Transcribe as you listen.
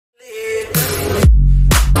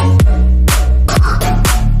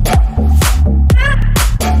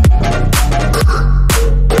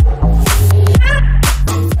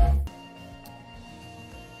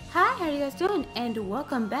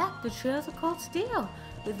Welcome back to Trails of Cold Steel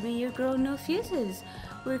with me, your girl NoFuses.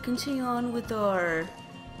 We're continuing on with our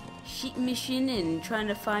sheep mission and trying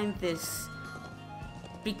to find this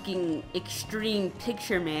freaking extreme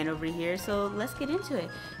picture man over here. So let's get into it.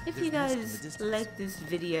 If you guys like this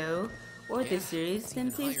video or this series,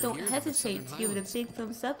 then please don't hesitate to give it a big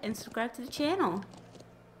thumbs up and subscribe to the channel.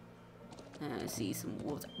 I see some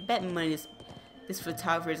wolves. I bet money this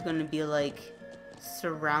photographer is going to be like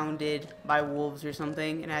surrounded by wolves or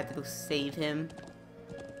something, and I have to go save him.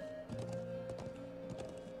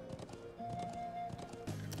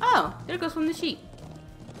 Oh, there goes one of the sheep.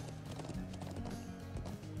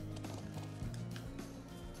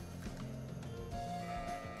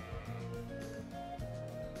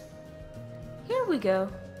 Here we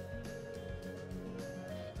go.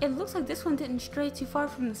 It looks like this one didn't stray too far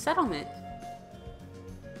from the settlement.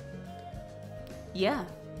 Yeah.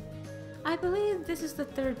 I believe this is the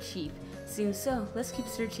third sheep. Seems so. Let's keep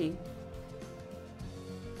searching.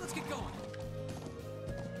 Let's get going.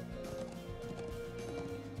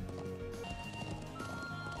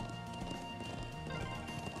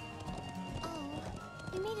 Oh,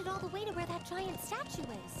 we made it all the way to where that giant statue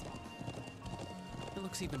is. It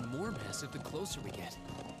looks even more massive the closer we get.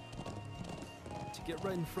 To get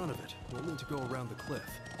right in front of it, we'll need to go around the cliff.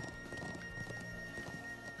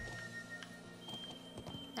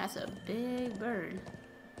 That's a big bird.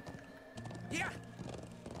 Yeah.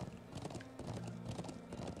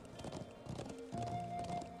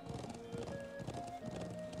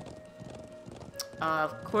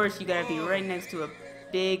 Of course you gotta be right next to a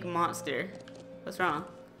big monster. What's wrong?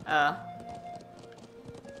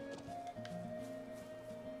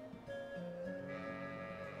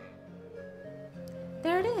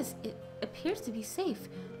 There it is. It appears to be safe.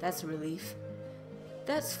 That's a relief.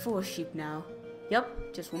 That's 4 sheep now.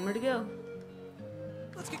 Yep, just one more to go.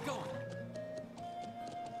 Let's get going.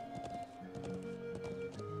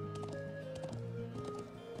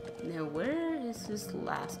 Now, where is this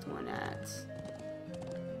last one at?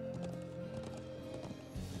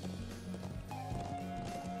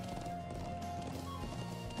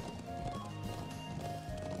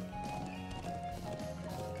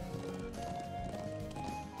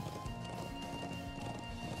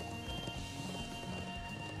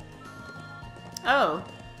 Oh,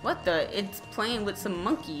 what the? It's playing with some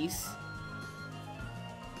monkeys.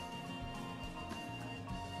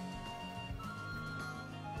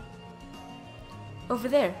 Over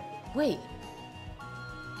there. Wait.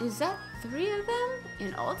 Is that 3 of them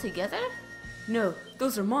in all together? No,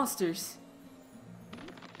 those are monsters.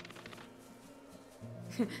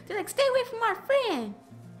 They're like, stay away from our friend.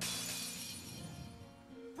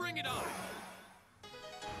 Bring it on.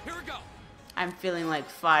 Here we go. I'm feeling like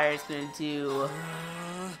fire is gonna do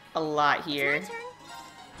a lot here. It's my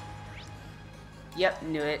turn. Yep,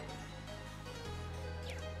 knew it.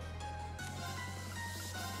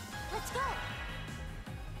 Let's go.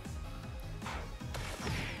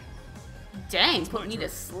 Dang, put me to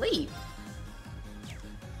sleep.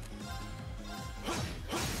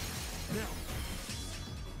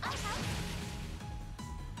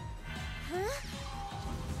 Huh?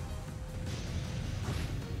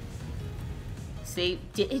 See,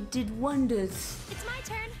 it did wonders. It's my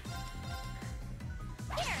turn.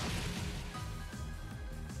 Here.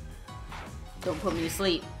 Don't put me to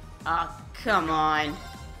sleep. Ah, come on.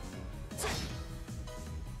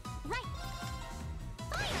 Right.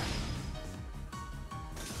 Fire.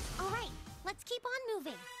 All right. Let's keep on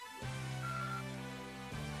moving.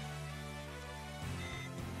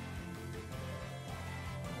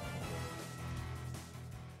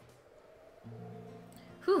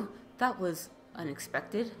 Whew, that was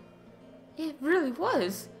unexpected. It really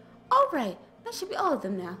was. Alright, that should be all of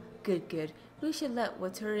them now. Good, good. We should let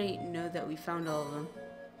Waturi know that we found all of them.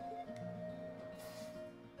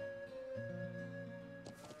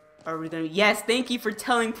 Are we gonna... Yes, thank you for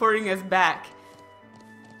teleporting us back.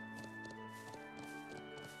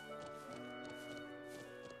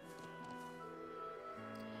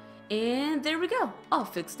 And there we go. All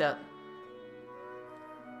fixed up.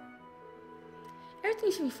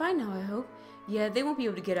 Everything should be fine now, I hope. Yeah, they won't be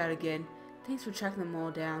able to get out again. Thanks for tracking them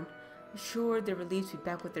all down. I'm sure they're relieved to be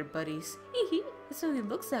back with their buddies. Hehe, it certainly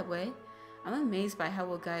looks that way. I'm amazed by how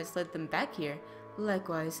well guys led them back here.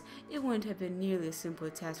 Likewise, it wouldn't have been nearly as simple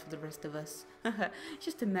a task for the rest of us.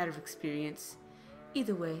 Just a matter of experience.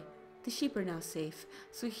 Either way, the sheep are now safe.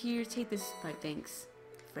 So here, take this as my thanks.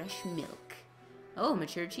 Fresh milk. Oh,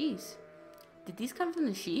 mature cheese. Did these come from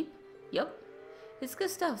the sheep? Yup. It's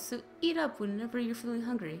good stuff, so eat up whenever you're feeling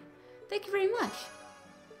hungry. Thank you very much.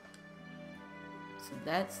 So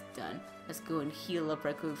that's done. Let's go and heal up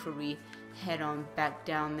right quick before we head on back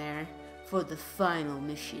down there for the final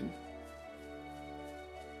mission.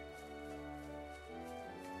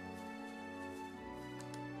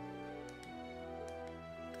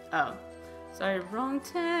 Oh, sorry, wrong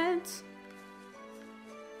tent.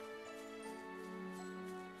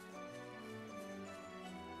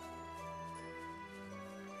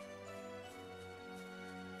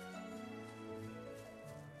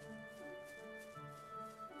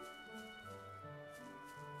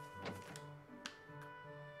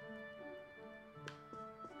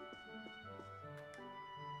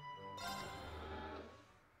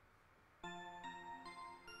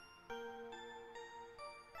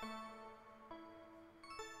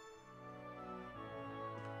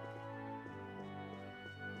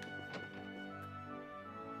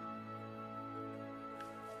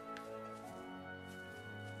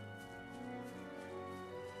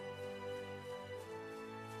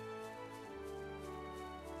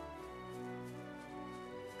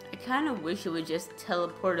 I kind of wish it would just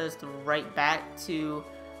teleport us right back to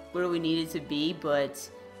where we needed to be, but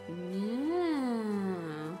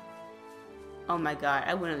no. Oh my god,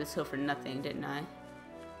 I went on this hill for nothing, didn't I?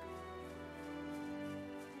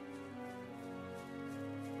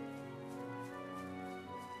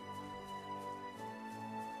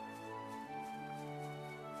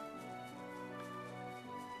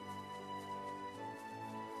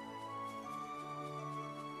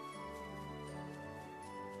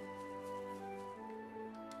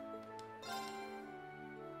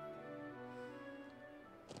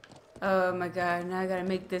 Oh my god, now I gotta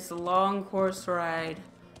make this long horse ride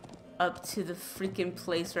up to the freaking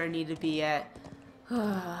place where I need to be at.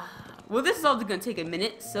 Well, this is all gonna take a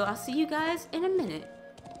minute, so I'll see you guys in a minute.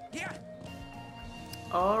 Yeah.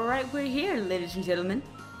 Alright, we're here, ladies and gentlemen.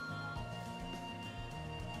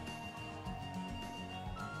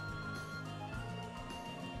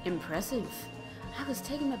 Impressive. I was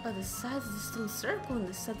taken back by the size of the stone circle in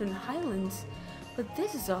the southern highlands, but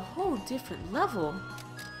this is a whole different level.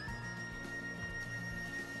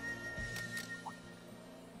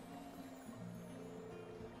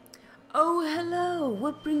 Oh, hello!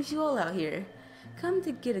 What brings you all out here? Come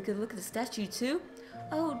to get a good look at the statue, too?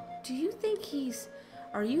 Oh, do you think he's...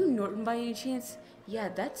 Are you Norton by any chance? Yeah,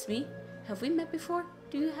 that's me. Have we met before?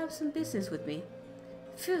 Do you have some business with me?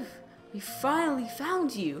 Phew, we finally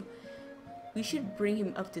found you! We should bring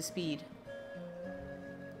him up to speed.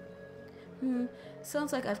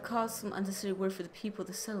 Sounds like I've caused some unnecessary work for the people of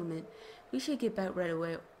the settlement. We should get back right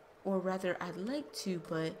away. Or rather, I'd like to,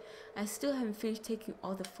 but I still haven't finished taking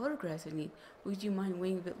all the photographs I need. Would you mind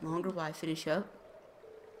waiting a bit longer while I finish up?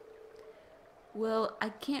 Well, I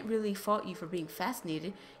can't really fault you for being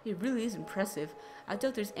fascinated. It really is impressive. I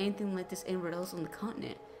doubt there's anything like this anywhere else on the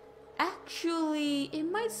continent. Actually, it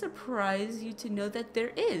might surprise you to know that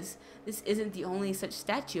there is. This isn't the only such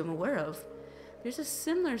statue I'm aware of. There's a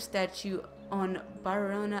similar statue on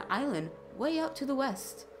Barona Island, way out to the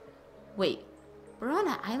west. Wait.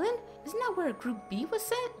 Barona Island? Isn't that where Group B was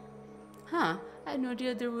sent? Huh, I had no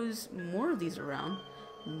idea there was more of these around.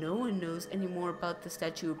 No one knows any more about the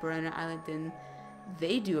statue of Barona Island than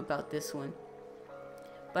they do about this one.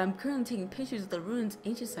 But I'm currently taking pictures of the ruins,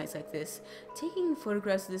 ancient sites like this. Taking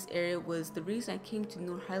photographs of this area was the reason I came to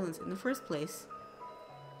North Highlands in the first place.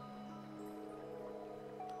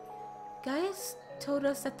 Gaius told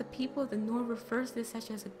us that the people of the north refers to this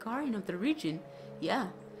statue as a guardian of the region. Yeah.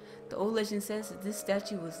 The old legend says that this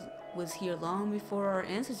statue was here long before our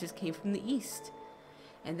ancestors came from the east,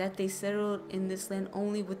 and that they settled in this land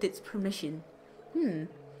only with its permission.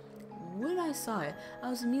 When I saw it, I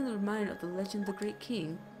was immediately reminded of the legend of the Great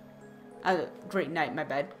King. Great Knight, my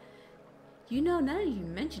bad. You know, now that you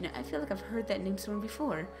mention it, I feel like I've heard that name somewhere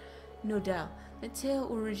before. No doubt, the tale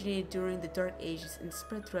originated during the Dark Ages and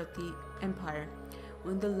spread throughout the Empire.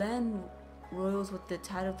 When the land roils with the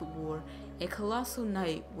tide of the war, a colossal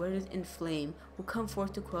knight, weathered in flame, will come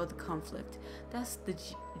forth to quell the conflict. That's the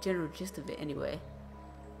general gist of it anyway.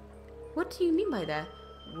 What do you mean by that?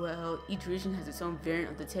 Well, each region has its own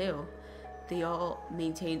variant of the tale. They all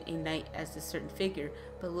maintain a knight as a certain figure,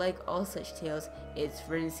 but like all such tales, its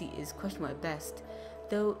veracity is questionable at best,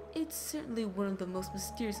 though it's certainly one of the most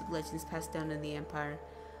mysterious of legends passed down in the Empire.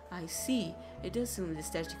 I see. It does seem like the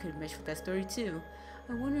statue could mesh with that story too.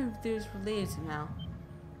 I wonder if there's related somehow.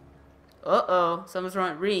 Uh-oh, something's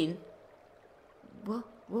wrong with Reen.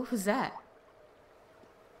 What was that?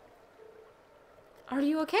 Are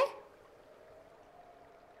you okay?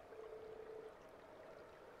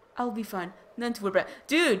 I'll be fine. None to worry about.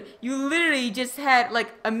 Dude, you literally just had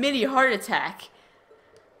like a mini heart attack.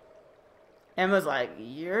 Emma's like,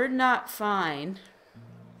 you're not fine.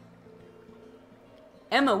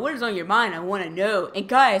 Emma, what is on your mind? I want to know. And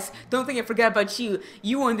guys, don't think I forgot about you.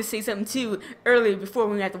 You wanted to say something too earlier before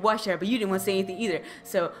we were at the wash hour, but you didn't want to say anything either.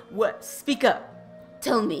 So what? Speak up.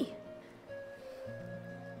 Tell me.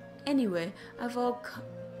 Anyway, I've all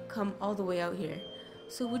come all the way out here.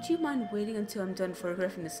 So would you mind waiting until I'm done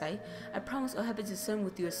photographing the site? I promise I'll have it to send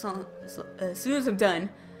with you as soon as I'm done.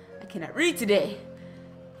 I cannot read today.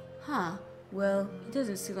 Huh. Well, it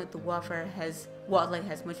doesn't seem like the wildlife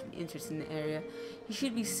has much interest in the area. He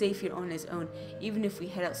should be safe here on his own, even if we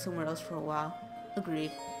head out somewhere else for a while.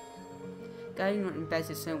 Agreed. Guiding Norton back to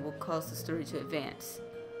the sun will cause the story to advance.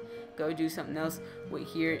 Go do something else. Wait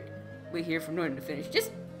here for Norton to finish.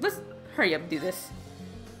 Just let's hurry up and do this.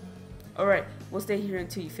 Alright, we'll stay here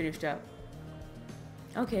until you finished up.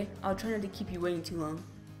 Okay, I'll try not to keep you waiting too long.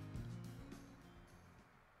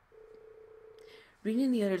 Ring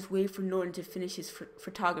and the others waited for Norton to finish his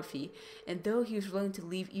photography, and though he was willing to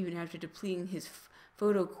leave even after depleting his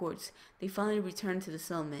photo quartz, they finally returned to the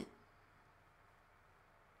settlement.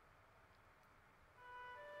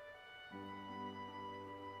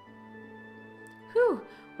 Whew,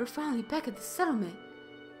 we're finally back at the settlement.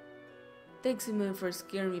 Thanks a million for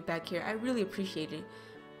scaring me back here. I really appreciate it.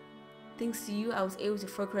 Thanks to you, I was able to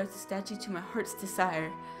photograph the statue to my heart's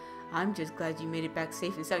desire. I'm just glad you made it back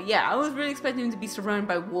safe and sound. Yeah, I was really expecting him to be surrounded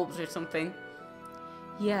by wolves or something.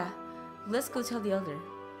 Yeah, let's go tell the other.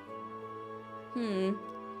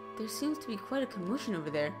 There seems to be quite a commotion over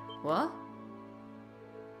there. What?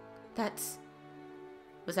 That's...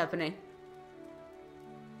 What's happening?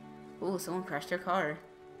 Oh, someone crashed their car.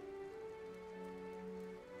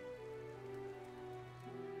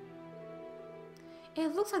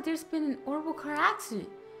 It looks like there's been an horrible car accident.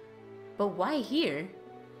 But why here?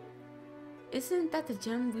 Isn't that the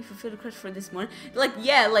gentleman we fulfilled a crush for this morning? Like,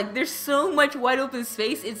 yeah, like, there's so much wide open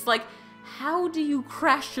space. It's like, how do you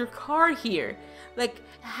crash your car here? Like,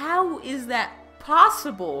 how is that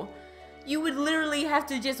possible? You would literally have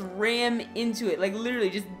to just ram into it. Like, literally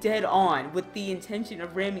just dead on with the intention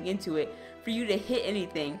of ramming into it for you to hit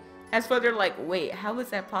anything. As for they're like, wait, how is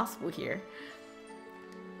that possible here?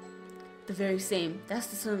 The very same. That's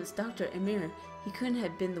the son of this Dr. Amir. He couldn't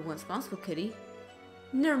have been the one responsible, could he?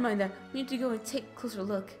 Never mind that. We need to go and take a closer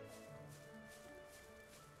look.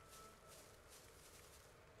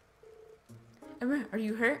 Amir, are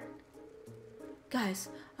you hurt? Guys,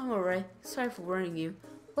 I'm alright. Sorry for worrying you.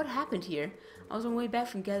 What happened here? I was on my way back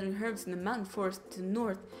from gathering herbs in the mountain forest to the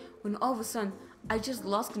north when all of a sudden I just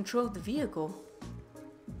lost control of the vehicle.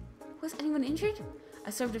 Was anyone injured? I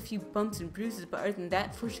suffered a few bumps and bruises, but other than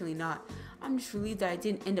that, fortunately not. I'm just relieved that I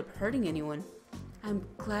didn't end up hurting anyone. I'm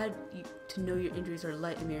glad to know your injuries are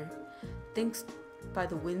light, Amir. Thanks by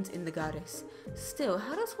the winds and the goddess. Still,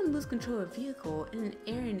 how does one lose control of a vehicle in an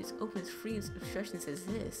area as open, free of obstructions as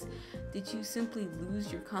this? Did you simply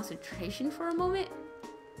lose your concentration for a moment?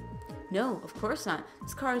 No, of course not.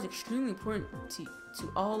 This car is extremely important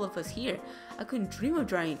to all of us here. I couldn't dream of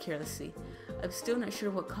driving it carelessly. I'm still not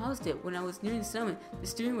sure what caused it. When I was nearing the summit, the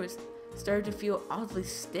steering wheel started to feel oddly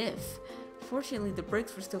stiff. Fortunately, the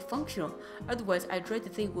brakes were still functional. Otherwise, I dread to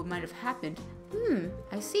think what might have happened.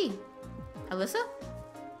 I see. Alyssa?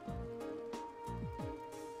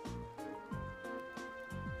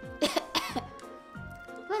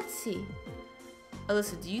 Let's see.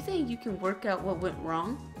 Alyssa, do you think you can work out what went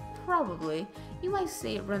wrong? Probably. You might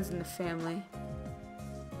say it runs in the family.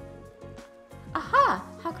 Aha!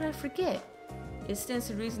 How could I forget? It stands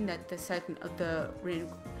to reason that the second of the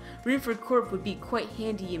Rainford Corp would be quite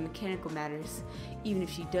handy in mechanical matters, even if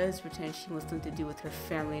she does pretend she wants nothing to do with her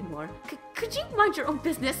family anymore. Could you mind your own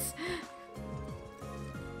business?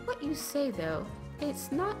 What you say, though,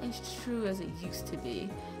 it's not as true as it used to be.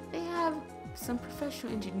 They have some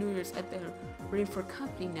professional engineers at the Rainford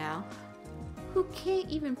company now who can't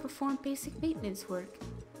even perform basic maintenance work.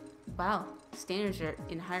 Wow, standards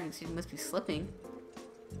in hiring season must be slipping.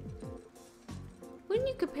 When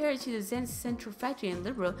you compare it to the Zen Central Factory in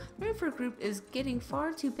Liberal, the Rainford Group is getting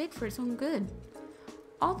far too big for its own good.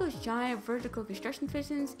 All those giant vertical construction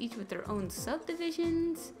divisions, each with their own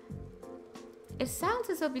subdivisions. It sounds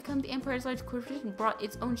as though Become the Empire's large corporation brought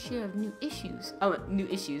its own share of new issues. Oh, new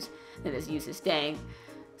issues. That is useless, dang.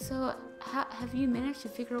 So, have you managed to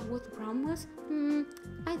figure out what the problem was?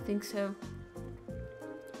 I think so.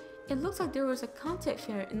 It looks like there was a contact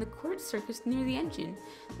failure in the quartz circuits near the engine.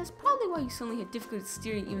 That's probably why you suddenly had difficulty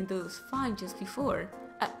steering even though it was fine just before.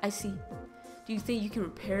 I see. Do you think you can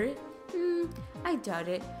repair it? I doubt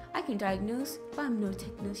it. I can diagnose, but I'm no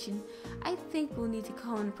technician. I think we'll need to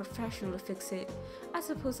call in a professional to fix it. I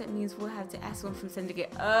suppose that means we'll have to ask one from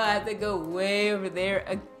Syndicate. I have to go way over there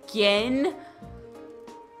again?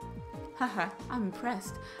 Haha, I'm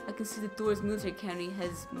impressed. I can see the Doors Military Academy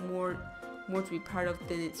has more to be proud of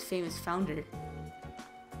than its famous founder.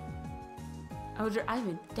 Elder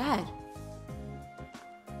Ivan, Dad!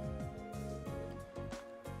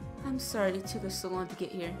 I'm sorry it took us so long to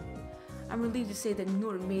get here. I'm relieved to say that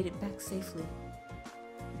Norton made it back safely.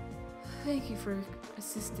 Thank you for your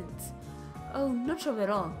assistance. Oh, no trouble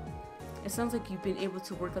at all. It sounds like you've been able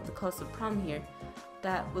to work out the cost of prom here.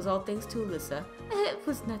 That was all thanks to Alyssa. It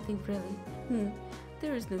was nothing really.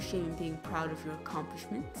 There is no shame in being proud of your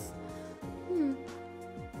accomplishments.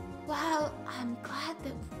 Well, I'm glad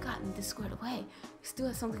that we've gotten this squared away. We still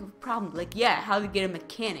have something of a problem. Like, yeah, how to get a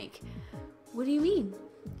mechanic. What do you mean?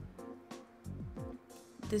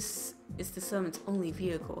 This is the summit's only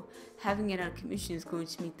vehicle. Having it out of commission is going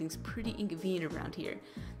to make things pretty inconvenient around here.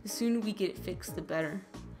 The sooner we get it fixed, the better.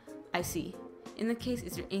 I see. In that case,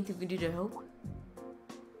 is there anything we can do to help?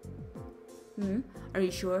 Are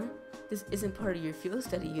you sure? This isn't part of your field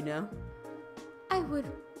study, you know. I would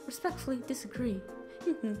respectfully disagree.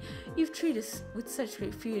 You've treated us with such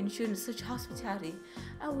great fear and shown us such hospitality.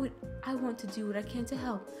 I want to do what I can to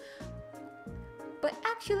help. But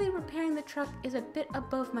actually repairing the truck is a bit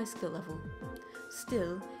above my skill level.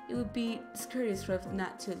 Still, it would be discourteous for us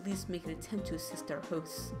not to at least make an attempt to assist our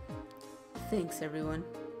hosts. Thanks, everyone.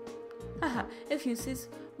 Haha, if you insist,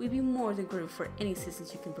 we'd be more than grateful for any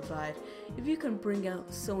assistance you can provide. If you can bring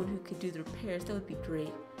out someone who could do the repairs, that would be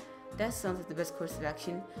great. That sounds like the best course of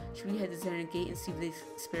action. Should we head to Xenon Gate and see if they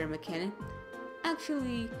spare a mechanic?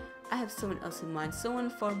 Actually, I have someone else in mind,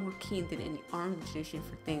 someone far more keen than any armed magician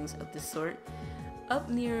for things of this sort. Up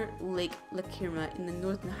near Lake Lakirma in the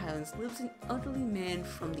Northern Highlands lives an elderly man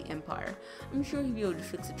from the Empire. I'm sure he'd be able to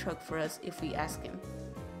fix the truck for us if we ask him.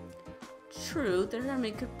 True, the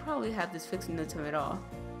hermit could probably have this fixed in no time at all.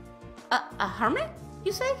 A hermit,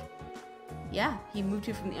 you say? Yeah, he moved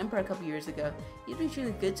here from the Empire a couple years ago. He's been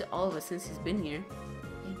really good to all of us since he's been here.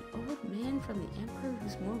 An old man from the Empire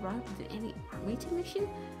who's more reliable than any army technician?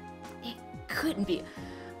 It couldn't be.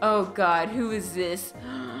 Oh god, who is this?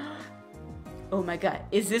 Oh my god,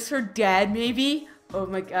 is this her dad maybe? Oh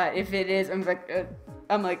my god, if it is, I'm like,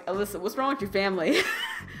 Alyssa, what's wrong with your family?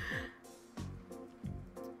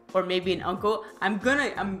 Or maybe an uncle.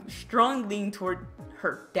 I'm strongly leaning toward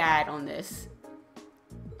her dad on this.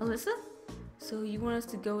 Alyssa? So you want us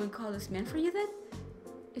to go and call this man for you then?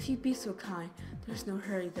 If you'd be so kind. There's no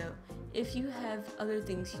hurry though. If you have other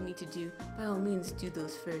things you need to do, by all means do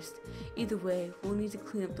those first. Either way, we'll need to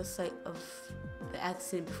clean up the site of the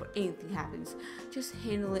accident before anything happens. Just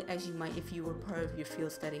handle it as you might if you were part of your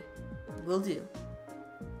field study. Will do.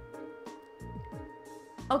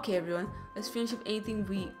 Okay everyone, let's finish up anything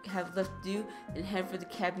we have left to do and head for the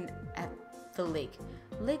cabin at the lake.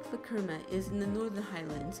 Lake Lakirma is in the Northern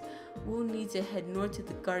Highlands. We'll need to head north to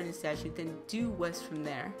the garden statue, then due west from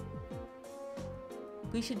there.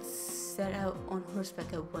 We should set out on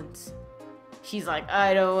horseback at once. She's like,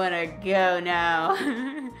 I don't want to go now.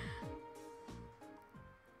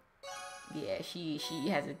 Yeah, she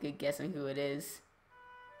has a good guess on who it is.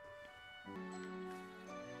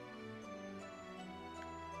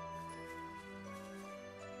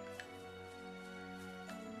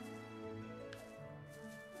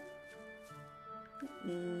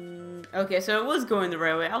 Okay, so it was going the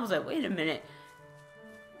right way. I was like, wait a minute.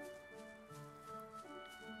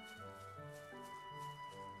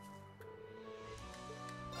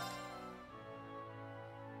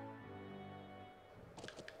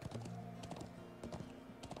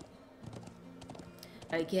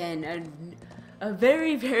 Again, a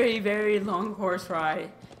very, very, very long horse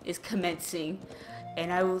ride is commencing,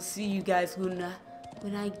 and I will see you guys when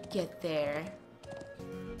I get there.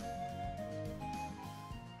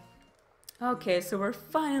 Okay, so we're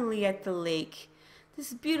finally at the lake.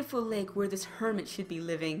 This beautiful lake where this hermit should be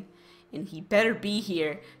living. And he better be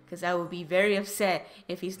here, because I will be very upset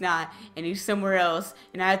if he's not, and he's somewhere else,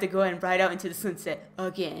 and I have to go ahead and ride out into the sunset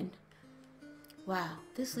again. Wow,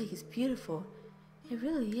 this lake is beautiful. It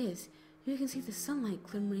really is. You can see the sunlight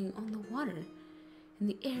glimmering on the water. And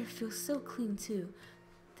the air feels so clean too.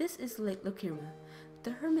 This is Lake Lakirma.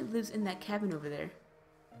 The hermit lives in that cabin over there.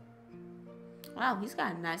 Wow, he's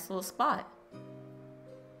got a nice little spot.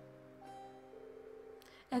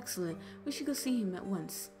 Excellent. We should go see him at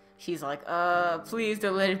once. She's like, please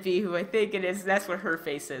don't let it be who I think it is. That's what her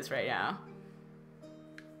face is right now.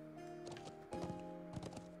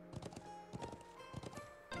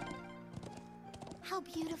 How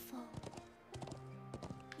beautiful.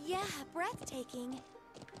 Yeah, breathtaking.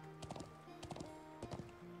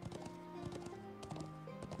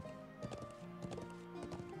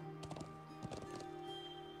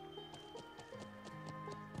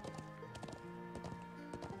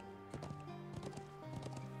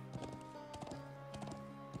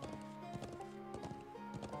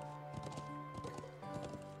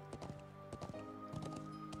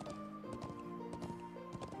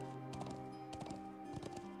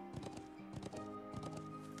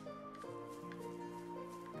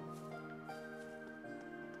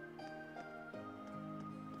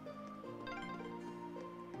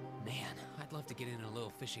 I'd love to get in a little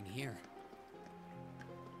fishing here.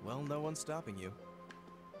 Well, no one's stopping you.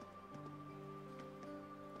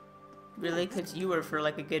 Really? Because you were for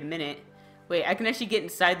like a good minute. Wait, I can actually get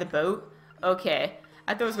inside the boat? Okay.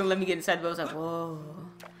 I thought it was going to let me get inside the boat. I was like, whoa.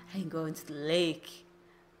 I can go into the lake.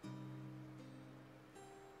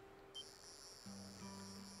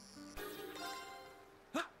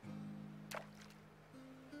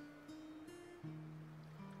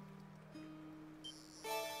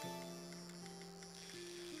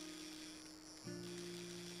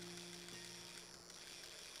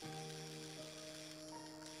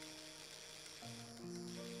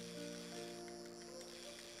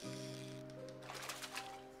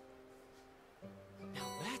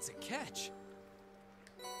 That's a catch.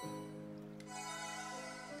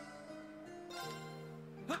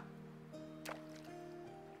 Huh.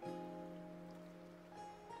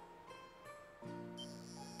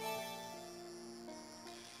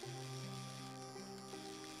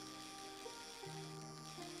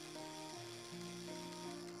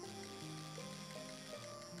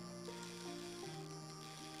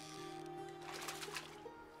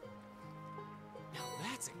 Now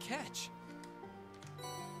that's a catch.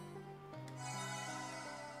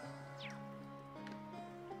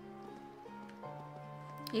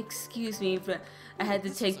 Excuse me, but I had to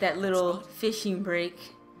take that little fishing break.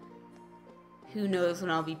 Who knows when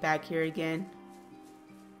I'll be back here again.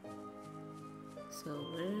 So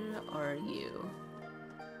where are you?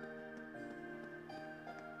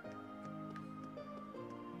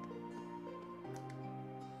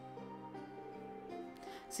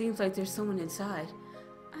 Seems like there's someone inside.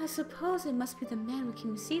 I suppose it must be the man we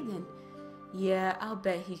came to see then. Yeah, I'll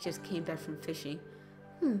bet he just came back from fishing.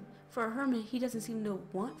 For a hermit, he doesn't seem to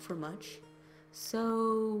want for much.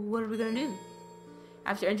 So, what are we gonna do?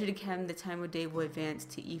 After entering the cabin, the time of day will advance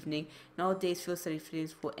to evening, and all day's field study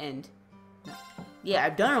fittings will end. Yeah,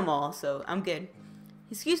 I've done them all, so I'm good.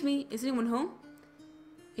 Excuse me, is anyone home?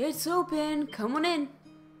 It's open, come on in.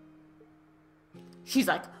 She's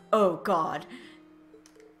like, oh god.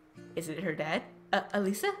 Is it her dad?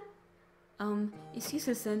 Elisa? Excuse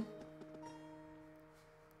us then.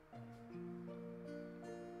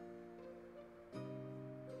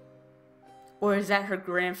 Or is that her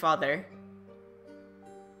grandfather?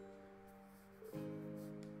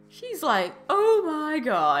 She's like, oh my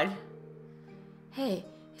god. Hey,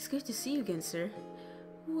 it's good to see you again, sir.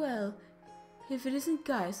 Well, if it isn't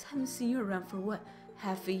Guys, I haven't seen you around for what,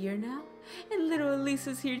 half a year now? And little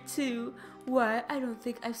Elisa's here too. Why, I don't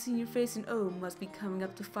think I've seen your face in, must be coming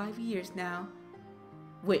up to 5 years now.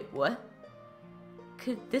 Wait, what?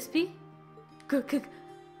 Could this be?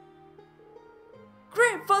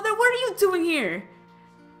 Grandfather, what are you doing here?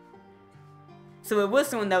 So it was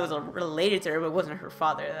someone that was related to her, but it wasn't her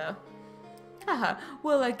father, though. Haha,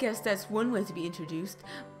 well, I guess that's one way to be introduced,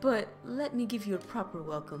 but let me give you a proper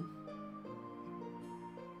welcome.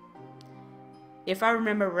 If I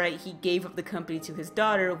remember right, he gave up the company to his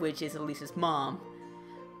daughter, which is Elisa's mom.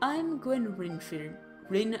 I'm Gwen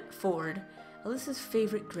Rinford, Elisa's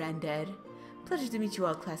favorite granddad. Pleasure to meet you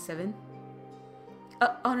all, Class 7.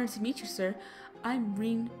 Honored to meet you, sir. I'm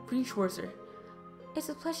Greenschwarzer. It's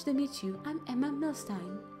a pleasure to meet you. I'm Emma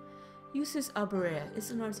Milstein. Eustace Alberea. It's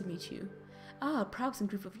an honor to meet you. Ah, a promising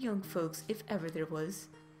group of young folks, if ever there was.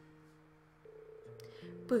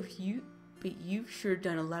 But you've sure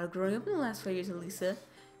done a lot of growing up in the last 5 years, Elisa.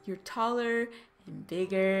 You're taller and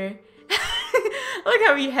bigger. Look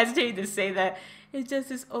how he hesitated to say that. It does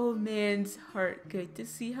this old man's heart good to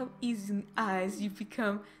see how easy in the eyes you've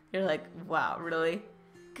become. They're like, wow, really?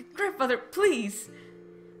 Grandfather, please!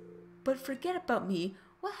 But forget about me.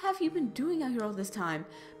 What have you been doing out here all this time?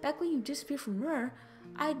 Back when you disappeared from Rur,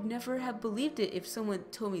 I'd never have believed it if someone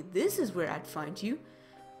told me this is where I'd find you.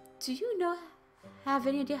 Do you have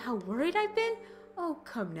any idea how worried I've been? Oh,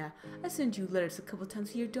 come now. I send you letters a couple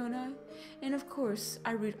times a year, don't I? And of course,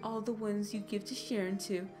 I read all the ones you give to Sharon,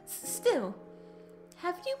 too. Still,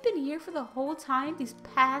 have you been here for the whole time, these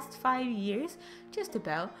past 5 years? Just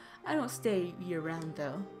about. I don't stay year-round,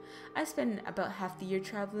 though. I spend about half the year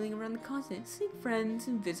traveling around the continent, seeing friends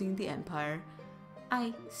and visiting the Empire.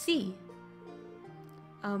 I see.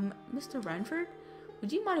 Mr. Ranford?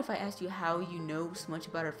 Would you mind if I asked you how you know so much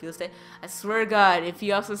about our field study? I swear to God, if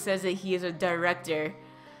he also says that he is a director.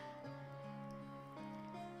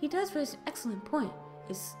 He does raise an excellent point.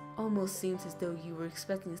 It almost seems as though you were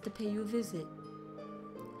expecting us to pay you a visit.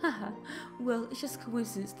 Haha, well, it's just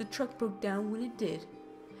coincidence the truck broke down when it did.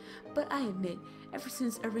 But I admit, ever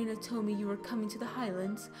since Arena told me you were coming to the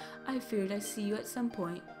Highlands, I figured I'd see you at some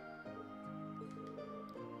point.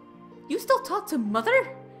 You still talk to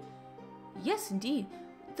Mother? Yes, indeed.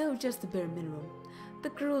 though just the bare minimum. The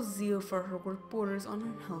girl's zeal for her work borders on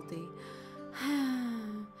unhealthy.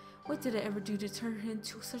 What did I ever do to turn her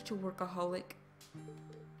into such a workaholic?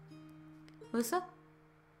 Lisa?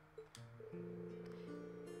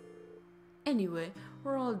 Anyway,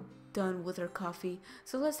 we're all done with our coffee,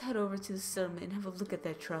 so let's head over to the settlement and have a look at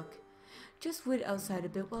that truck. Just wait outside a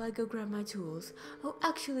bit while I go grab my tools. Oh,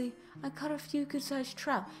 actually, I caught a few good-sized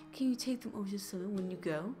trout. Can you take them over to the settlement when you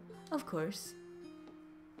go? Of course.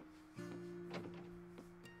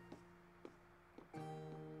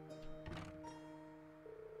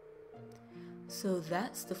 So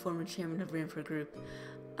that's the former chairman of Ranford Group.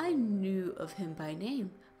 I knew of him by name,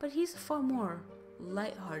 but he's a far more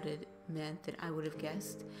light-hearted man than I would have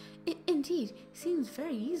guessed. Indeed, he seems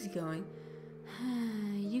very easygoing.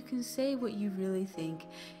 You can say what you really think.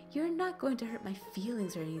 You're not going to hurt my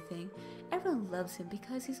feelings or anything. Everyone loves him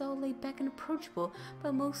because he's all laid back and approachable,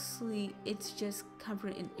 but mostly it's just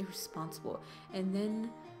confident and irresponsible. And then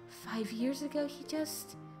 5 years ago, he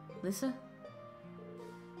just... Lisa?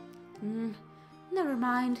 Never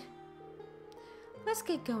mind. Let's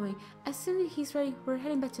get going. As soon as he's ready, we're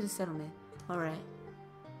heading back to the settlement. Alright.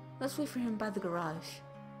 Let's wait for him by the garage.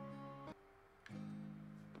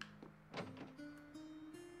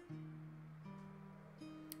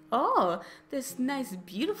 Oh, this nice,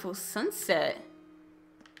 beautiful sunset.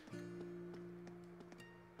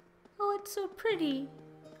 Oh, it's so pretty.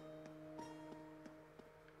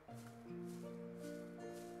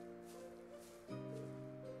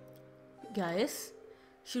 Guys,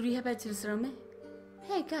 should we head back to the settlement?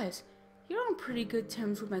 Hey guys, you're on pretty good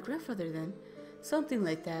terms with my grandfather then. Something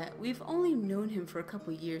like that. We've only known him for a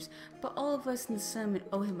couple years, but all of us in the settlement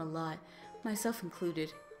owe him a lot, myself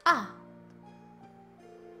included. Ah!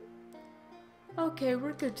 Okay,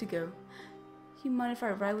 we're good to go. You mind if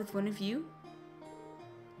I ride with one of you?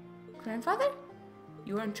 Grandfather?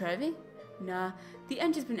 You aren't driving? Nah, the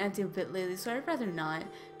engine's been empty a bit lately, so I'd rather not.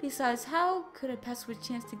 Besides, how could I pass up a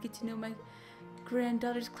chance to get to know my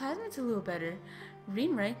granddaughter's classmates a little better?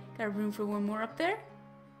 Reen, right? Got room for one more up there?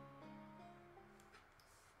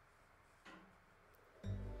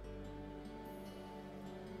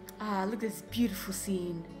 Ah, look at this beautiful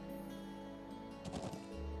scene.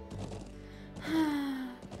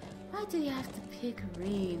 Why did you have to pick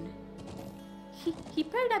Reen? He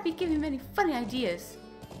better not be giving me any funny ideas.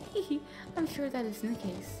 I'm sure that isn't the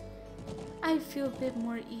case. I'd feel a bit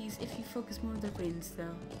more at ease if you focus more on the brains,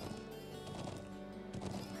 though.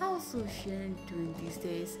 How's little Sharon doing these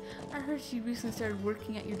days? I heard she recently started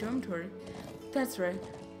working at your dormitory. That's right.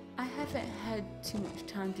 I haven't had too much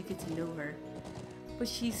time to get to know her. But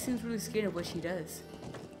she seems really scared of what she does.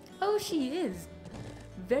 Oh, she is.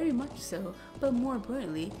 Very much so. But more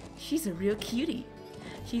importantly, she's a real cutie.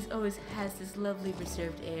 She's always has this lovely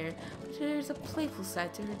reserved air, but there's a playful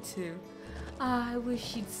side to her too. Ah, I wish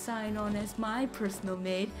she'd sign on as my personal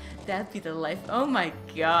maid. That'd be the life. Oh my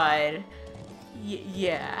god.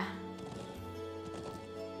 Yeah.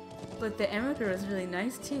 But the Emma girl is really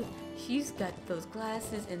nice too. She's got those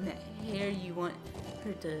glasses and that hair you want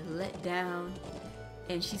her to let down.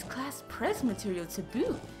 And she's class press material to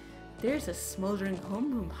boot. There's a smoldering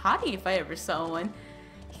homeroom hottie if I ever saw one.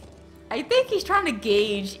 I think he's trying to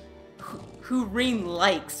gauge who Reen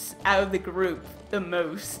likes out of the group the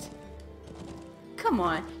most. Come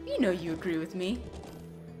on, you know you agree with me.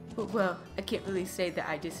 Well, I can't really say that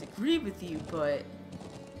I disagree with you, but...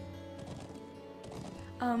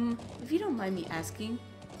 if you don't mind me asking,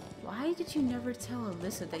 why did you never tell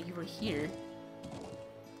Alyssa that you were here?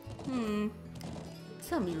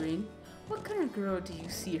 Tell me, Reen, what kind of girl do you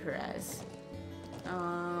see her as?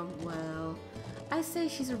 Well... I say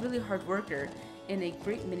she's a really hard worker in a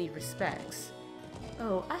great many respects.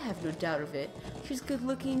 Oh, I have no doubt of it. She's good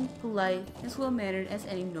looking, polite, as well mannered as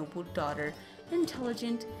any noble daughter,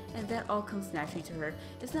 intelligent, and that all comes naturally to her.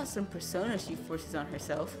 It's not some persona she forces on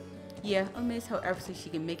herself. Yeah, amazed how effortlessly she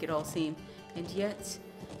can make it all seem. And yet,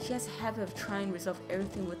 she has a habit of trying herself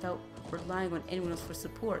everything without relying on anyone else for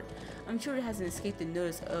support. I'm sure it hasn't escaped the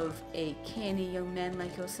notice of a canny young man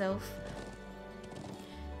like yourself.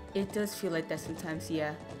 It does feel like that sometimes,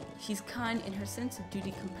 yeah. She's kind and her sense of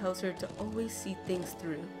duty compels her to always see things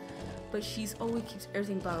through. But she's always keeps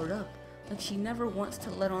everything bottled up. Like she never wants to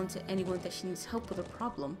let on to anyone that she needs help with a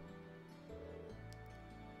problem.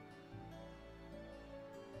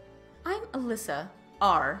 I'm Alyssa,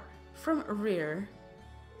 R, from Rear.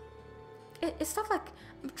 It's not like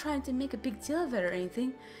I'm trying to make a big deal of it or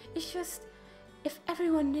anything. It's just, if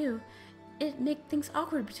everyone knew, it'd make things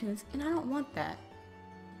awkward between us, and I don't want that.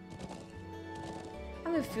 I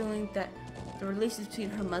have a feeling that the relations between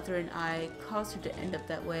her mother and I caused her to end up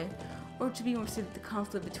that way. or to be more specific, the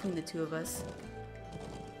conflict between the two of us.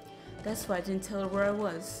 That's why I didn't tell her where I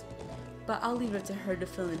was. But I'll leave it to her to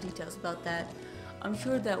fill in the details about that. I'm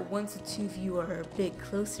sure that once the two of you are a bit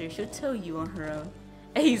closer, she'll tell you on her own.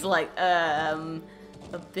 And he's like, a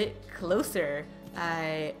bit closer.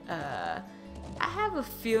 I have a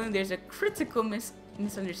feeling there's a critical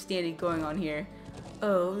misunderstanding going on here.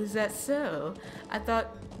 Oh, is that so? I thought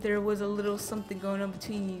there was a little something going on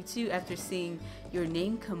between you two after seeing your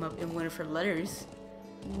name come up in one of her letters.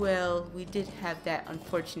 Well, we did have that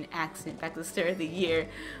unfortunate accident back at the start of the year,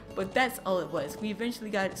 but that's all it was. We eventually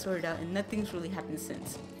got it sorted out and nothing's really happened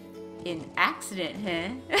since. An accident, huh?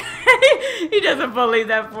 He doesn't believe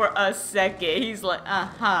that for a second. He's like,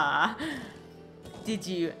 uh-huh. Did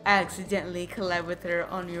you accidentally collide with her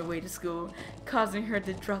on your way to school, causing her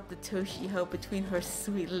to drop the toast she held between her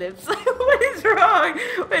sweet lips? What is wrong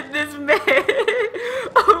with this man?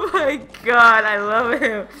 Oh my god, I love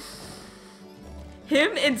him.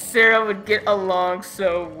 Him and Sarah would get along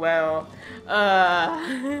so well.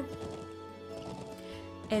 And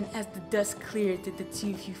as the dust cleared, did the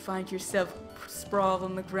two of you find yourself sprawled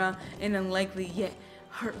on the ground in an unlikely yet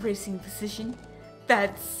heart-racing position?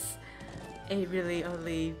 That's a really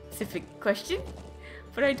oddly specific question,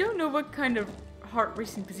 but I don't know what kind of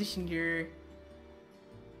heart-racing position you're...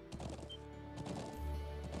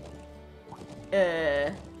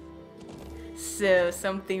 So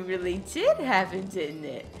something really did happen, didn't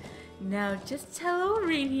it? Now just tell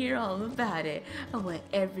Irene here all about it. I want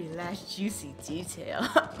every last juicy detail.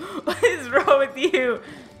 What is wrong with you?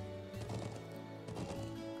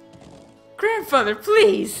 Grandfather,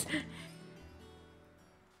 please!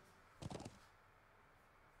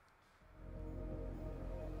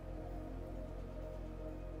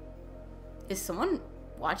 Is someone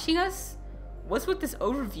watching us? What's with this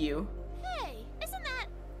overview? Hey, isn't that...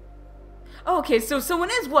 Oh, okay, so someone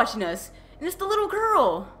is watching us, and it's the little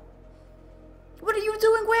girl. What are you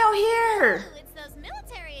doing way out here? Ooh, it's those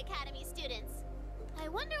military academy students. I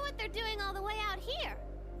wonder what they're doing all the way out here.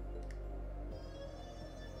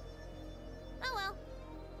 Oh well.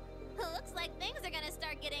 Looks like things are gonna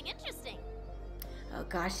start getting interesting. Oh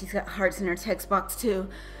gosh, she's got hearts in her text box too.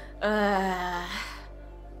 Okay,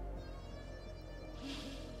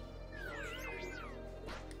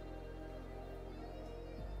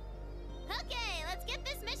 let's get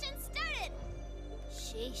this mission started.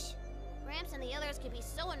 Sheesh. Gramps and the others can be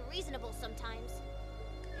so unreasonable sometimes.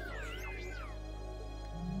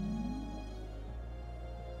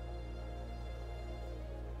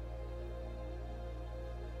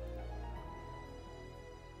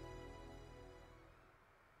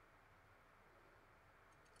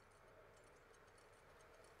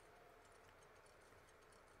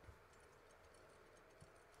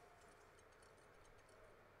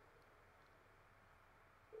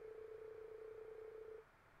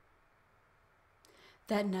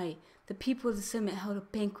 That night, the people of the summit held a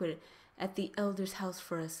banquet at the elder's house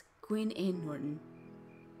for us, Gwyn and Norton.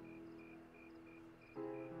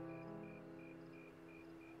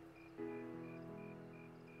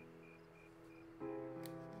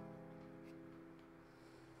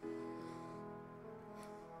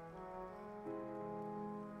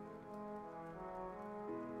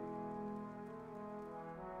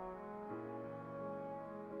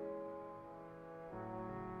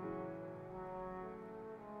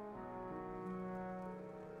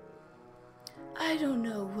 I don't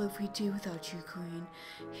know what we do without you, Queen.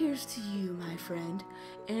 Here's to you, my friend.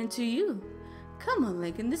 And to you. Come on,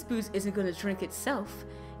 Lincoln, this booze isn't gonna drink itself.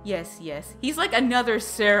 Yes, yes. He's like another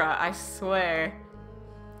Sarah, I swear.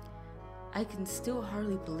 I can still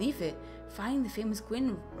hardly believe it. Finding the famous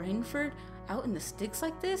Gwyn Rainford out in the sticks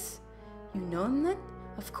like this? You know him then?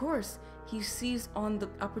 Of course. He seized on the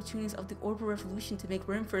opportunities of the Orbital Revolution to make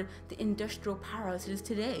Rainford the industrial powerhouse it is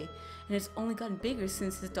today. And it's only gotten bigger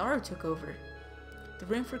since his daughter took over. The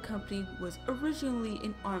Rainford Company was originally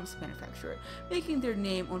an arms manufacturer, making their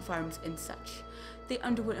name on firearms and such. They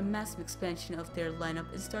underwent a massive expansion of their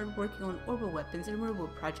lineup and started working on orbital weapons and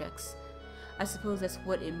robot projects. I suppose that's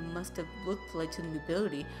what it must have looked like to the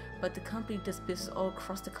nobility, but the company does business all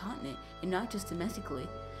across the continent, and not just domestically.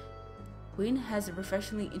 Gwyn has a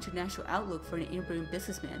professionally international outlook for an integrated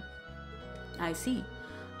businessman. I see.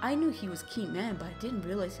 I knew he was a keen man, but I didn't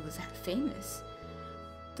realize he was that famous.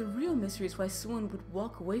 The real mystery is why someone would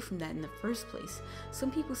walk away from that in the first place.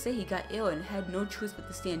 Some people say he got ill and had no choice but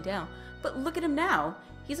to stand down, but look at him now.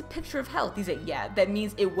 He's a picture of health. He's like, yeah, that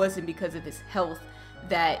means it wasn't because of his health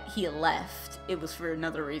that he left. It was for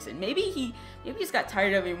another reason. Maybe he just got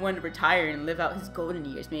tired of it and wanted to retire and live out his golden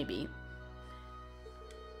years, maybe.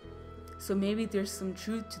 So maybe there's some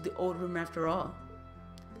truth to the old rumor after all.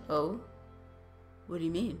 Oh, What do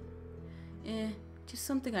you mean? Just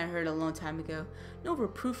something I heard a long time ago. No real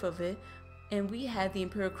proof of it, and we had the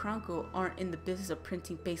Imperial Chronicle aren't in the business of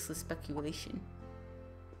printing baseless speculation.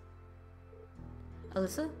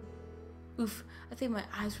 Alyssa? Oof, I think my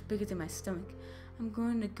eyes were bigger than my stomach. I'm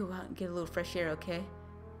going to go out and get a little fresh air, okay?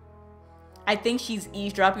 I think she's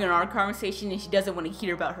eavesdropping on our conversation and she doesn't want to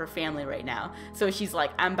hear about her family right now. So she's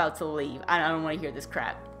like, I'm about to leave. I don't want to hear this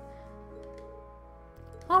crap.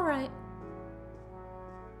 Alright.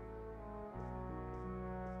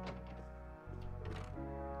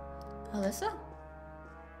 Alyssa?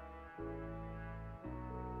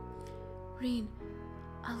 Reen,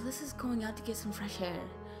 Alyssa's going out to get some fresh air.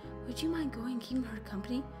 Would you mind going and keeping her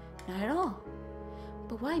company? Not at all.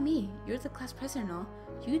 But why me? You're the class president and all.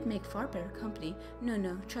 You'd make far better company.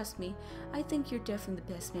 No, trust me. I think you're definitely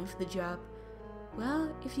the best man for the job.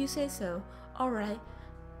 Well, if you say so. Alright.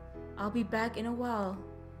 I'll be back in a while.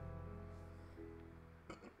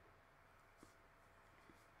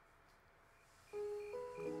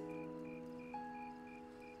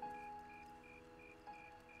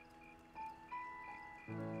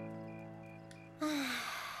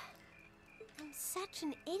 I'm such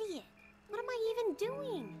an idiot. What am I even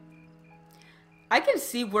doing? I can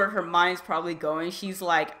see where her mind's probably going. She's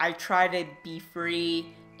like, I try to be free,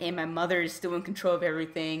 and my mother is still in control of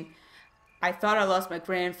everything. I thought I lost my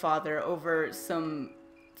grandfather over some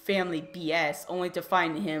family BS, only to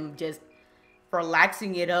find him just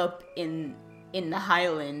relaxing it up in the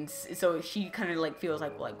Highlands. So she kind of like feels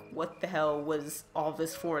like what the hell was all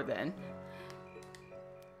this for then?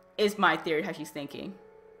 Is my theory how she's thinking.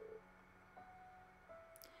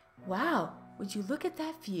 Wow. Would you look at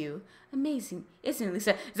that view? Amazing, isn't it,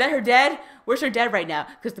 Lisa? Is that her dad? Where's her dad right now?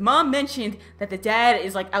 Because the mom mentioned that the dad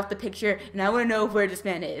is like out the picture, and I want to know where this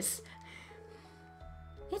man is.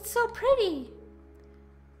 It's so pretty.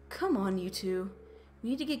 Come on, you two.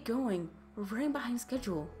 We need to get going. We're running behind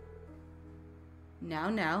schedule.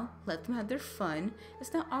 Now, let them have their fun.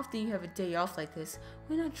 It's not often you have a day off like this.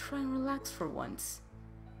 Why not try and relax for once?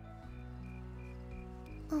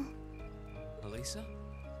 Oh. Elisa?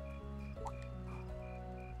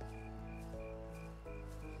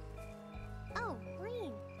 Oh,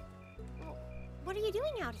 Reen. What are you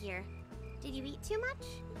doing out here? Did you eat too much?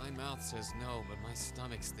 My mouth says no, but my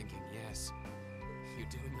stomach's thinking yes. You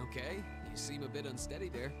doing okay? You seem a bit unsteady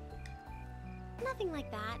there. Nothing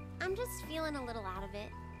like that. I'm just feeling a little out of it.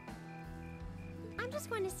 I'm just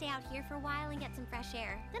going to stay out here for a while and get some fresh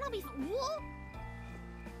air. Then I'll be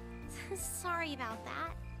Sorry about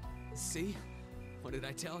that. See? What did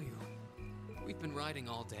I tell you? We've been riding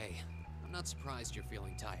all day. I'm not surprised you're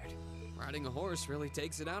feeling tired. Riding a horse really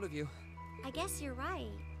takes it out of you. I guess you're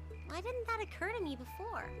right. Why didn't that occur to me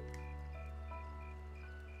before?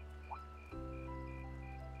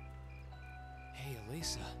 Hey,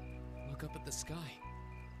 Elisa. Look up at the sky.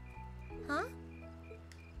 Huh?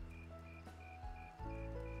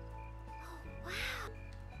 Oh, wow.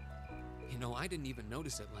 You know, I didn't even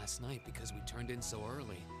notice it last night because we turned in so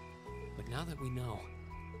early. But now that we know,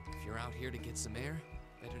 if you're out here to get some air,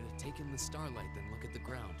 better to take in the starlight than look at the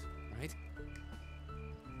ground, right?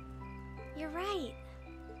 You're right.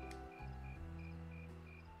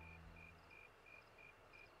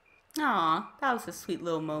 Aw, that was a sweet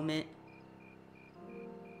little moment.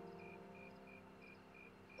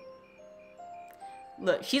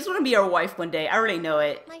 Look, she's gonna be our wife one day. I already know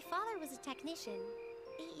it. My father was a technician.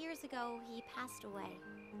 8 years ago, he passed away.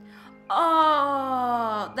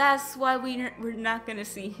 Oh, that's why we're not gonna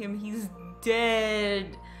see him. He's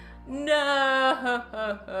dead. No.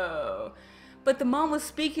 But the mom was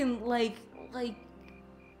speaking like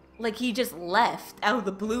he just left out of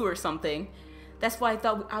the blue or something. That's why I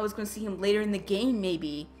thought I was gonna see him later in the game,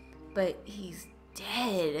 maybe. But he's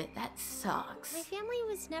dead. That sucks. My family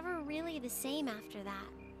was never really the same after that.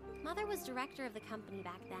 Mother was director of the company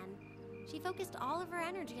back then. She focused all of her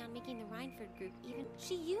energy on making the Rhineford group even.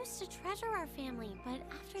 She used to treasure our family, but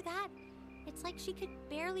after that, it's like she could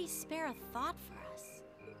barely spare a thought for us.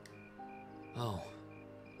 Oh.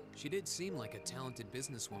 She did seem like a talented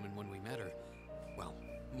businesswoman when we met her. Well,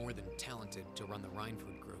 more than talented to run the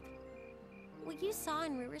Rhineford group. What you saw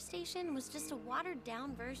in River Station was just a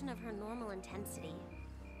watered-down version of her normal intensity.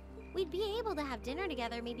 We'd be able to have dinner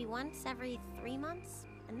together maybe once every 3 months,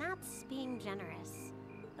 and that's being generous.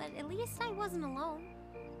 But at least I wasn't alone.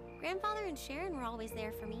 Grandfather and Sharon were always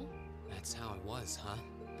there for me. That's how it was, huh?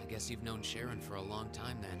 I guess you've known Sharon for a long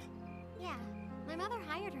time then. Yeah, my mother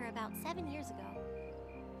hired her about 7 years ago.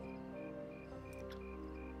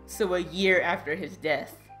 So a year after his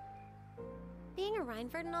death. Being a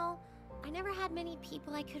Rhineford and all, I never had many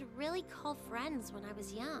people I could really call friends when I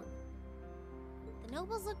was young. The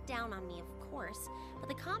Nobles looked down on me, of course, but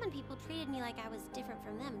the common people treated me like I was different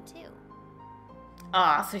from them, too.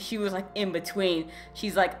 Ah, so she was like in between.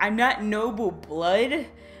 She's like, I'm not noble blood,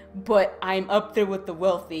 but I'm up there with the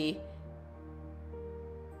wealthy.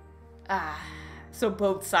 Ah, so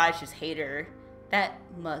both sides just hate her. That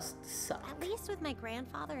must suck. At least with my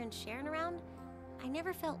grandfather and Sharon around, I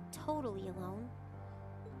never felt totally alone.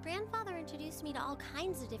 Grandfather introduced me to all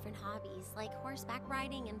kinds of different hobbies, like horseback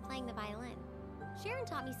riding and playing the violin. Sharon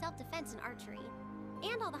taught me self-defense and archery,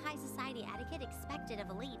 and all the high society etiquette expected of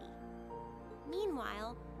a lady.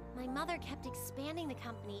 Meanwhile, my mother kept expanding the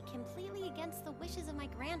company completely against the wishes of my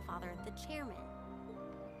grandfather, the chairman.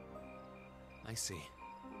 I see.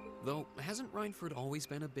 Though, hasn't Rhineford always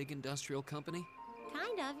been a big industrial company?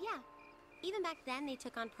 Kind of, yeah. Even back then, they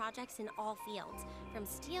took on projects in all fields, from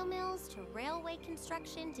steel mills to railway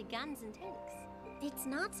construction to guns and tanks. It's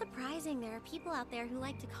not surprising there are people out there who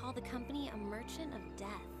like to call the company a merchant of death.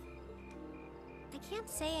 I can't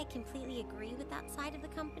say I completely agree with that side of the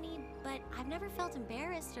company, but I've never felt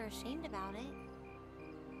embarrassed or ashamed about it.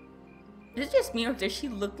 Is it just me or does she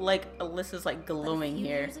look like Alyssa's like glowing but a few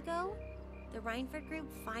here? years ago, the Rhineford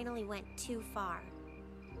group finally went too far.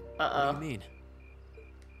 Uh-oh. What do you mean?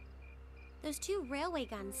 Those two railway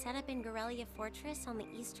guns set up in Gorelia Fortress on the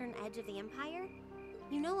eastern edge of the Empire?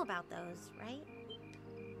 You know about those, right?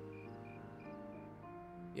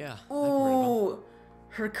 Yeah, I've heard of them. Ooh,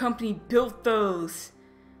 her company built those.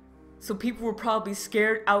 So people were probably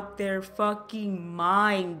scared out their fucking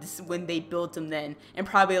minds when they built them then. And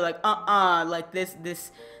probably like, like this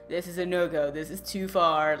is a no-go. This is too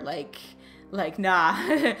far. Like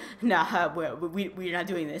nah, nah, we're not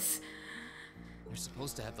doing this. They're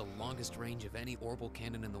supposed to have the longest range of any orbital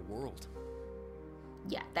cannon in the world.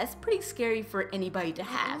 Yeah, that's pretty scary for anybody to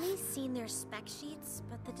have. I've only seen their spec sheets,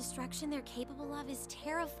 but the destruction they're capable of is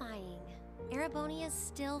terrifying. Erebonia's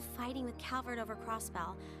still fighting with Calvert over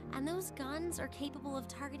Crossbell, and those guns are capable of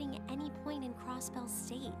targeting any point in Crossbell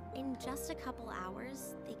State. In just a couple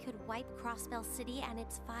hours, they could wipe Crossbell City and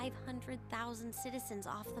its 500,000 citizens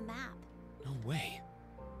off the map. No way.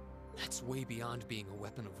 That's way beyond being a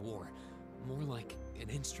weapon of war. More like an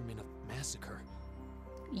instrument of massacre.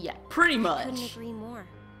 Yeah, pretty much. I couldn't agree more.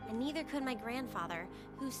 And neither could my grandfather,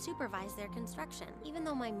 who supervised their construction. Even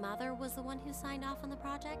though my mother was the one who signed off on the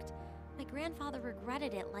project, my grandfather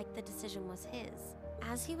regretted it like the decision was his.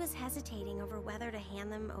 As he was hesitating over whether to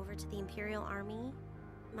hand them over to the Imperial Army,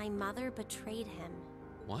 my mother betrayed him.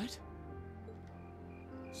 What?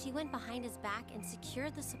 She went behind his back and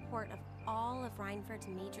secured the support of all of Rhineford's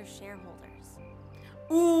major shareholders.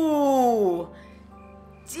 Ooh!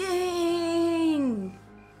 Dang!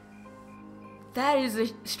 That is a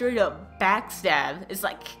straight up backstab. It's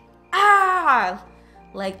like, ah!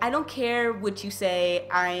 Like, I don't care what you say,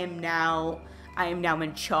 I am now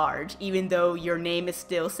in charge. Even though your name is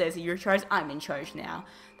still says that you're in charge, I'm in charge now.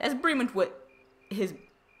 That's pretty much what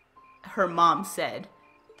her mom said.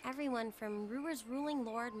 Everyone from Ruhr's ruling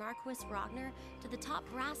lord Marquis Ragnar to the top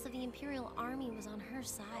brass of the Imperial Army was on her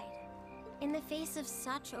side. In the face of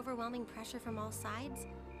such overwhelming pressure from all sides,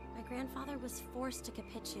 my grandfather was forced to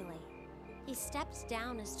capitulate. He stepped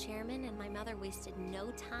down as chairman and my mother wasted no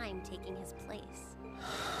time taking his place.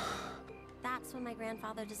 That's when my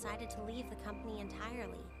grandfather decided to leave the company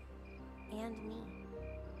entirely. And me.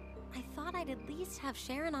 I thought I'd at least have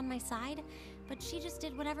Sharon on my side, but she just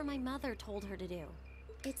did whatever my mother told her to do.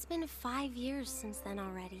 It's been 5 years since then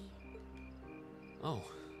already. Oh.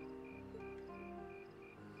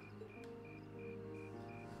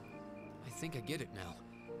 I think I get it now.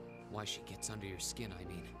 Why she gets under your skin, I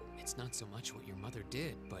mean. It's not so much what your mother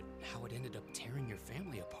did, but how it ended up tearing your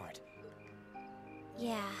family apart.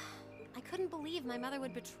 Yeah. I couldn't believe my mother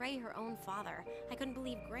would betray her own father. I couldn't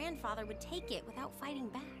believe grandfather would take it without fighting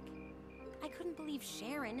back. I couldn't believe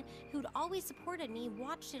Sharon, who'd always supported me,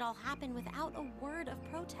 watched it all happen without a word of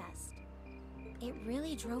protest. It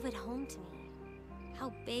really drove it home to me.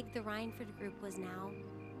 How big the Rhineford group was now,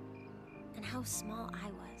 and how small I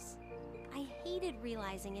was. I hated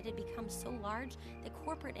realizing it had become so large that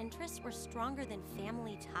corporate interests were stronger than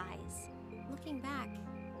family ties. Looking back,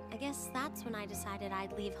 I guess that's when I decided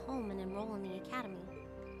I'd leave home and enroll in the academy.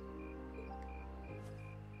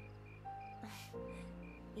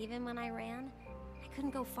 Even when I ran, I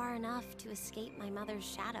couldn't go far enough to escape my mother's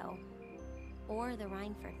shadow, or the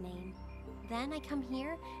Rhineford name. Then I come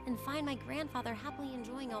here and find my grandfather happily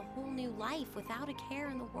enjoying a whole new life without a care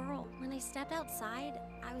in the world. When I stepped outside,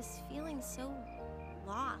 I was feeling so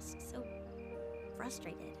lost, so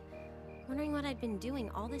frustrated, wondering what I'd been doing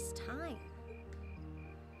all this time.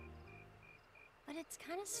 But it's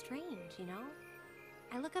kind of strange, you know?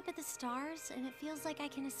 I look up at the stars and it feels like I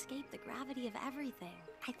can escape the gravity of everything.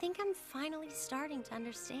 I think I'm finally starting to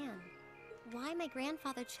understand why my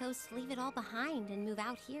grandfather chose to leave it all behind and move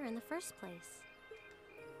out here in the first place.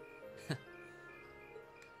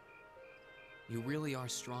 You really are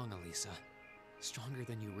strong, Elisa. Stronger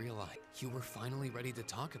than you realize. You were finally ready to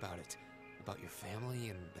talk about it. About your family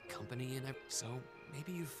and the company and everything. So,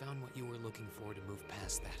 maybe you found what you were looking for to move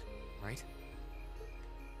past that, right?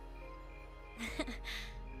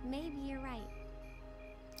 Maybe you're right.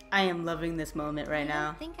 I am loving this moment right now. I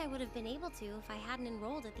don't think I would have been able to if I hadn't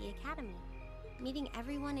enrolled at the academy. Meeting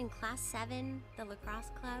everyone in Class 7, the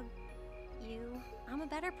lacrosse club, I'm a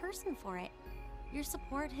better person for it. Your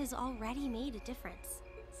support has already made a difference.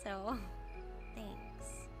 So,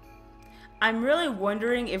 thanks. I'm really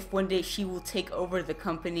wondering if one day she will take over the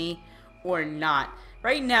company or not.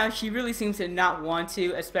 Right now, she really seems to not want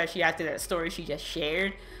to, especially after that story she just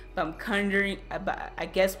shared. But I'm wondering about, I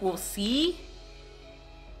guess we'll see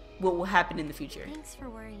what will happen in the future. Thanks for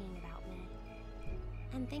worrying about me.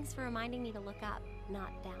 And thanks for reminding me to look up,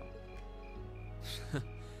 not down.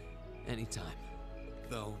 Anytime.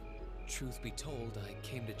 Though, truth be told, I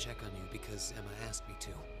came to check on you because Emma asked me to.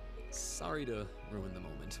 Sorry to ruin the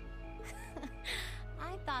moment.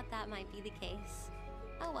 I thought that might be the case.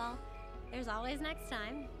 Oh well, there's always next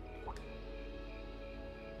time.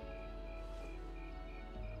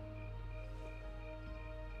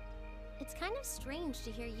 It's kind of strange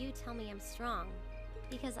to hear you tell me I'm strong,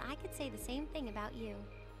 because I could say the same thing about you.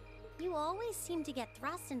 You always seem to get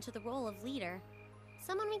thrust into the role of leader,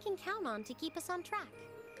 someone we can count on to keep us on track.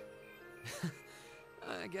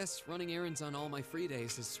 I guess running errands on all my free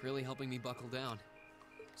days is really helping me buckle down.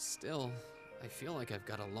 Still, I feel like I've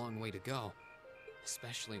got a long way to go,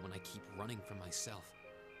 especially when I keep running from myself.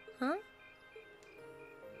 Huh?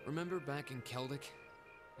 Remember back in Celtic?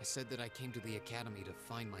 I said that I came to the academy to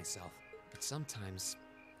find myself, but sometimes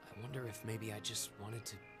I wonder if maybe I just wanted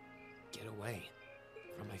to get away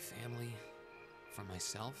from my family, from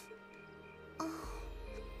myself. Oh.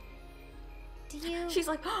 Do you She's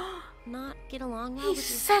like, not get along well he's with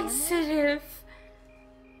your family? sensitive.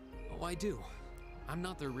 Oh, I do. I'm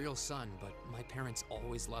not their real son, but my parents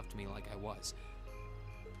always loved me like I was.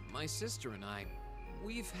 My sister and I,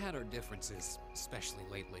 we've had our differences, especially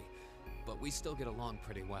lately, but we still get along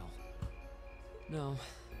pretty well. No,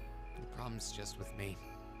 the problem's just with me.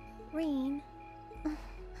 Reen.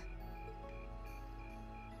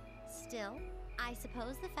 Still, I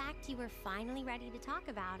suppose the fact you were finally ready to talk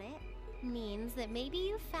about it means that maybe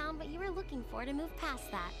you found what you were looking for to move past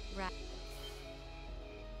that, right?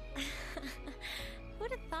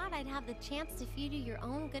 Who'd have thought I'd have the chance to feed you your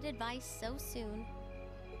own good advice so soon?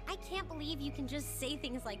 I can't believe you can just say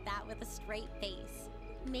things like that with a straight face.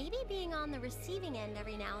 Maybe being on the receiving end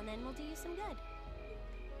every now and then will do you some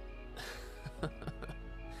good.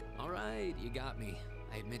 Alright, you got me.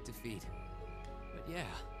 I admit defeat. But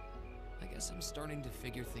yeah, I guess I'm starting to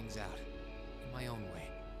figure things out. In my own way.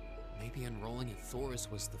 Maybe enrolling at Thoris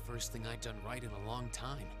was the first thing I'd done right in a long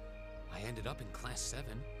time. I ended up in Class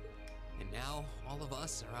 7. And now, all of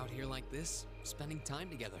us are out here like this, spending time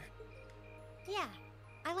together. Yeah,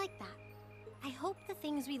 I like that. I hope the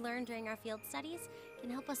things we learned during our field studies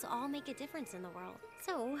can help us all make a difference in the world.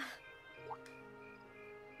 So...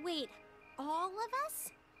 Wait, all of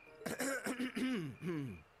us?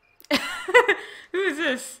 Who is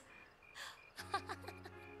this?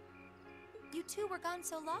 You two were gone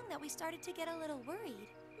so long that we started to get a little worried.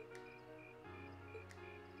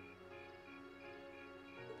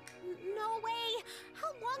 No way!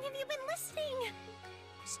 How long have you been listening?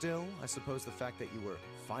 Still, I suppose the fact that you were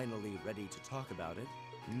finally ready to talk about it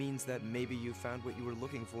means that maybe you found what you were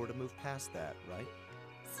looking for to move past that, right?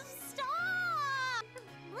 Stop!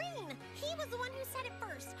 Reen, he was the one who said it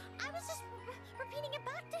first. I was just repeating it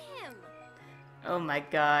back to him. Oh my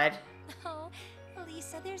god. Oh,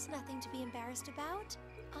 Elisa, there's nothing to be embarrassed about.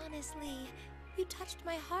 Honestly, you touched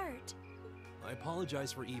my heart. I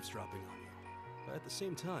apologize for eavesdropping on you, but at the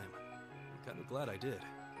same time, I'm kind of glad I did.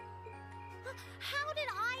 How did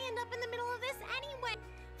I end up in the middle of this anyway?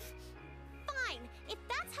 Fine, if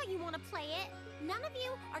that's how you want to play it, none of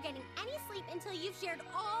you are getting any sleep until you've shared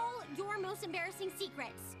all your most embarrassing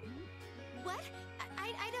secrets. What?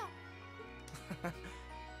 I don't...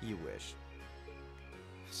 You wish.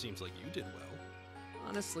 Seems like you did well.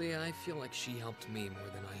 Honestly, I feel like she helped me more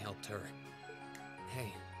than I helped her.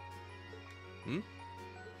 Hey.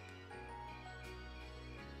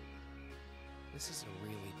 This is a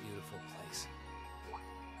really beautiful place.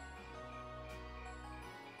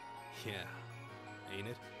 Yeah, ain't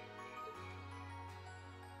it?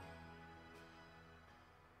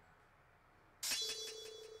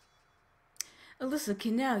 Alyssa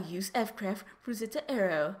can now use F-Craft Rosetta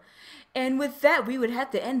Arrow. And with that, we would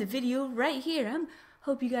have to end the video right here.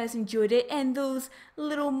 Hope you guys enjoyed it, and those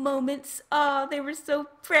little moments, oh, they were so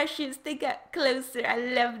precious. They got closer. I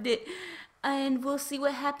loved it. And we'll see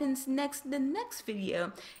what happens next in the next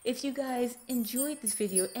video. If you guys enjoyed this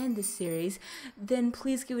video and this series, then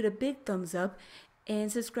please give it a big thumbs up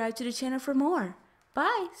and subscribe to the channel for more.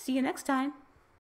 Bye. See you next time.